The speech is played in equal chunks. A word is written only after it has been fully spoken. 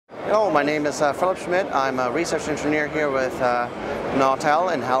Hello, my name is Philipp Schmid. I'm a research engineer here with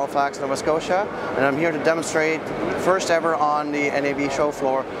Nautel in Halifax, Nova Scotia, and I'm here to demonstrate, first ever on the NAB show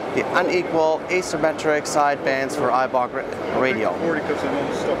floor, the unequal asymmetric sidebands for IBOC radio.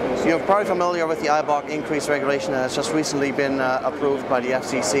 You're probably familiar with the IBOC increase regulation that has just recently been approved by the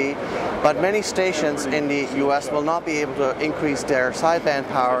FCC, but many stations in the US will not be able to increase their sideband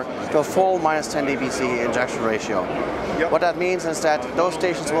power to a full -10 dBc injection ratio. What that means is that those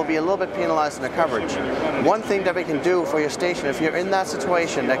stations will be a little bit penalized in the coverage. One thing that we can do for your station, if you're in that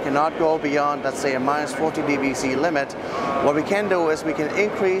situation that cannot go beyond, let's say, a -40 dBc limit, what we can do is we can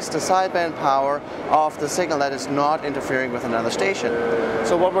increase the sideband power of the signal that is not interfering with another station.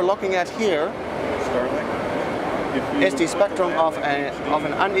 So what we're looking at here is the spectrum of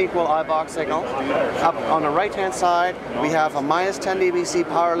an unequal IBOC signal. Up on the right-hand side, we have a -10 dBc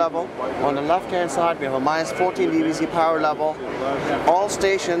power level. On the left-hand side, we have a -14 dBc power level. All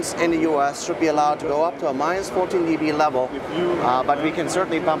stations in the US should be allowed to go up to a -14 dB level, but we can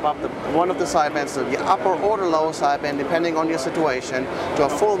certainly bump up one of the sidebands to the upper or the lower sideband, depending on your situation, to a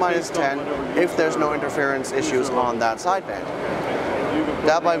full -10 if there's no interference issues on that sideband.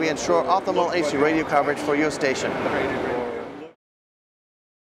 That way we ensure optimal AC radio coverage for your station.